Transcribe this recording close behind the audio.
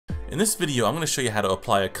In this video, I'm going to show you how to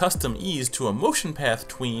apply a custom ease to a MotionPath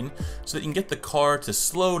tween so that you can get the car to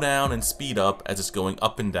slow down and speed up as it's going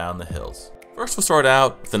up and down the hills. First, we'll start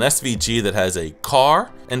out with an SVG that has a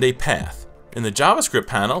car and a path. In the JavaScript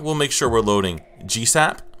panel, we'll make sure we're loading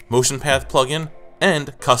GSAP, MotionPath plugin,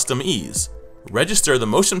 and CustomEase. Register the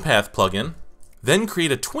MotionPath plugin, then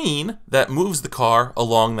create a tween that moves the car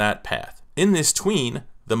along that path. In this tween,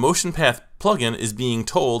 the MotionPath plugin is being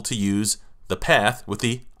told to use the path with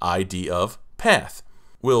the ID of path.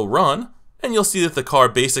 We'll run, and you'll see that the car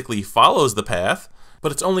basically follows the path,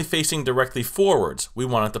 but it's only facing directly forwards. We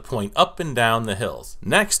want it to point up and down the hills.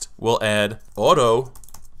 Next, we'll add auto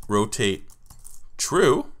rotate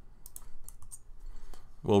true.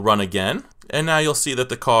 We'll run again, and now you'll see that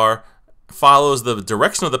the car follows the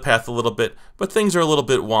direction of the path a little bit, but things are a little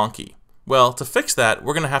bit wonky. Well, to fix that,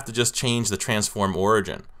 we're going to have to just change the transform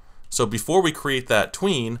origin. So before we create that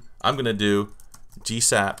tween, I'm going to do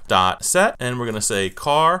gsap.set, and we're going to say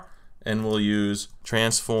car, and we'll use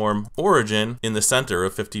transform origin in the center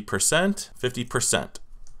of 50%, 50%.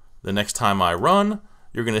 The next time I run,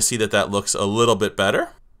 you're going to see that that looks a little bit better.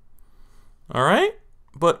 All right,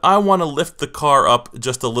 but I want to lift the car up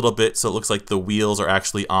just a little bit so it looks like the wheels are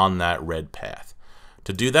actually on that red path.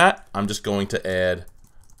 To do that, I'm just going to add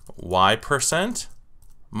y%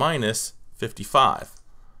 minus 55.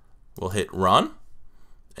 We'll hit run,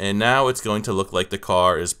 and now it's going to look like the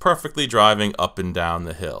car is perfectly driving up and down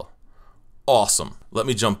the hill. Awesome. Let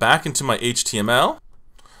me jump back into my HTML.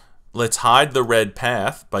 Let's hide the red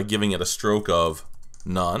path by giving it a stroke of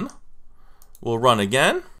none. We'll run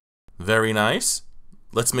again. Very nice.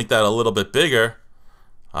 Let's make that a little bit bigger.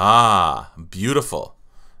 Ah, beautiful.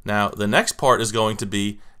 Now the next part is going to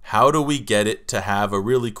be, how do we get it to have a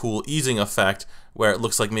really cool easing effect where it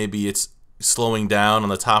looks like maybe it's slowing down on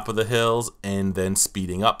the top of the hills and then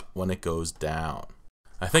speeding up when it goes down.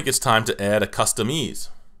 I think it's time to add a custom ease.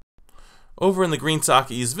 Over in the GreenSock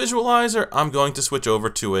Ease visualizer, I'm going to switch over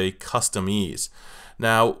to a custom ease.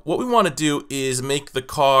 Now, what we want to do is make the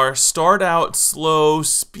car start out slow,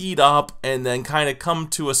 speed up, and then kind of come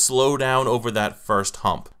to a slowdown over that first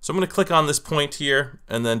hump. So I'm going to click on this point here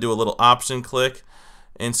and then do a little option click.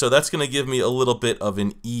 And so that's going to give me a little bit of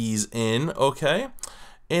an ease in, okay?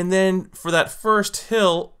 And then for that first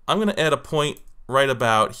hill, I'm going to add a point right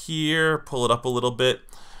about here, pull it up a little bit.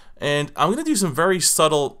 And I'm going to do some very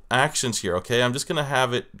subtle actions here, okay? I'm just going to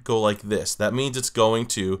have it go like this. That means it's going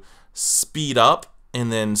to speed up and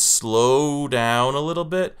then slow down a little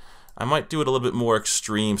bit. I might do it a little bit more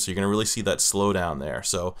extreme so you're going to really see that slow down there.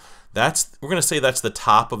 So we're going to say that's the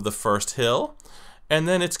top of the first hill. And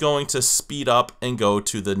then it's going to speed up and go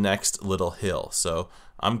to the next little hill. So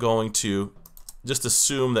I'm going to just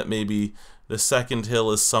assume that maybe the second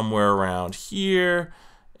hill is somewhere around here,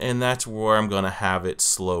 and that's where I'm going to have it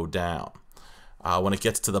slow down. When it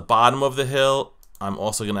gets to the bottom of the hill, I'm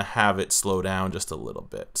also going to have it slow down just a little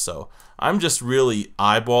bit. So I'm just really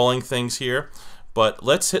eyeballing things here, but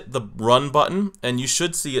let's hit the run button, and you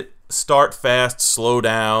should see it start fast, slow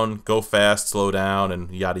down, go fast, slow down, and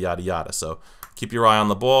yada, yada, yada. So keep your eye on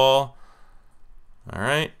the ball. All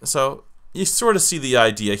right, so you sort of see the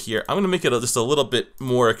idea here. I'm going to make it just a little bit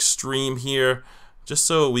more extreme here, just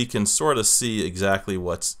so we can sort of see exactly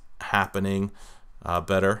what's happening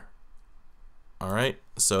better. All right,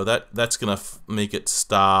 so that's going to make it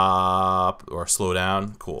stop or slow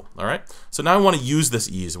down. Cool. All right, so now I want to use this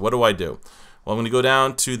ease. What do I do? Well, I'm going to go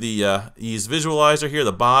down to the ease visualizer here,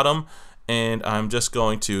 the bottom, and I'm just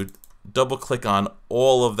going to double click on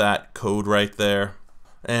all of that code right there,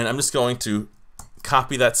 and I'm just going to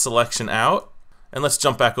copy that selection out, and let's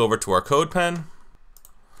jump back over to our code pen,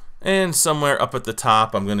 and somewhere up at the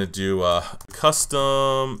top I'm going to do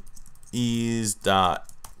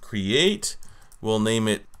CustomEase.create. We'll name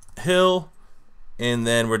it hill, and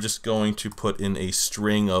then we're just going to put in a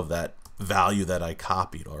string of that value that I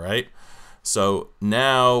copied. All right, so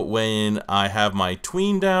now when I have my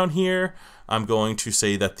tween down here, I'm going to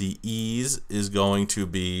say that the ease is going to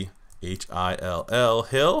be HILL,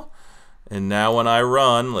 hill. And now when I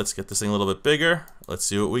run, let's get this thing a little bit bigger. Let's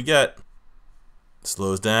see what we get.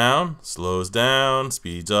 Slows down,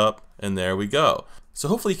 speeds up, and there we go. So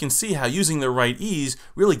hopefully you can see how using the right ease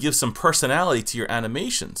really gives some personality to your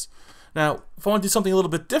animations. Now, if I want to do something a little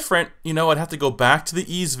bit different, you know, I'd have to go back to the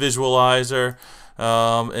ease visualizer,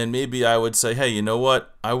 and maybe I would say, hey, you know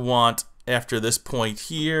what? I want, after this point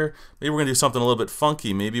here, maybe we're going to do something a little bit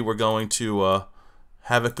funky. Maybe we're going to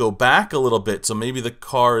have it go back a little bit, so maybe the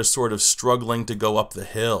car is sort of struggling to go up the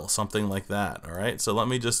hill, something like that. All right, so let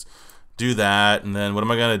me just do that, and then what am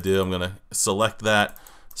I going to do? I'm going to select that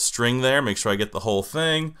string there, make sure I get the whole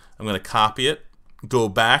thing. I'm going to copy it, go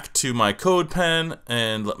back to my code pen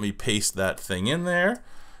and let me paste that thing in there.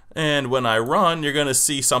 And when I run, you're gonna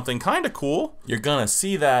see something kind of cool. You're gonna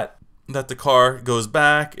see that the car goes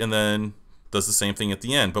back and then does the same thing at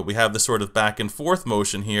the end. But we have this sort of back and forth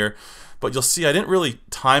motion here. But you'll see I didn't really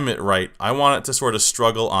time it right. I want it to sort of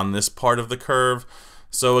struggle on this part of the curve.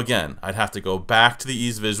 So again, I'd have to go back to the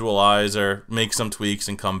ease visualizer, make some tweaks,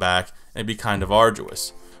 and come back. It'd be kind of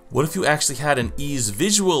arduous. What if you actually had an ease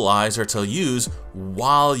visualizer to use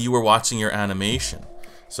while you were watching your animation?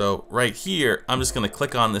 So right here, I'm just gonna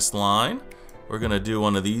click on this line. We're gonna do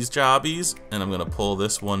one of these jobbies, and I'm gonna pull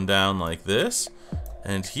this one down like this.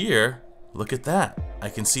 And here, look at that. I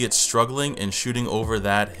can see it struggling and shooting over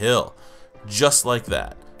that hill. Just like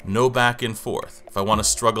that. No back and forth. If I want to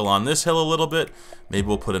struggle on this hill a little bit, maybe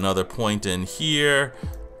we'll put another point in here,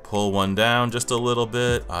 pull one down just a little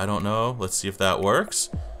bit. I don't know. Let's see if that works.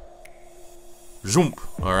 Zoom.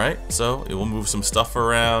 Alright, so it will move some stuff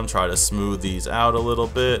around, try to smooth these out a little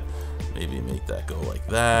bit. Maybe make that go like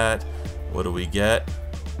that. What do we get?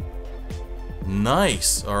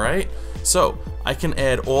 Nice. Alright, so I can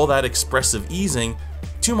add all that expressive easing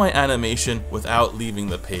to my animation without leaving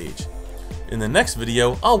the page. In the next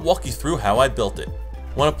video, I'll walk you through how I built it.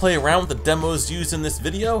 Want to play around with the demos used in this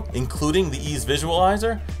video, including the ease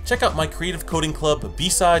visualizer? Check out my Creative Coding Club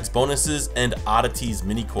B-Sides, bonuses, and oddities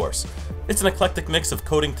mini course. It's an eclectic mix of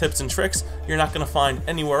coding tips and tricks you're not going to find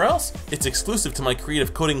anywhere else. It's exclusive to my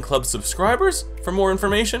Creative Coding Club subscribers. For more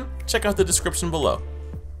information, check out the description below.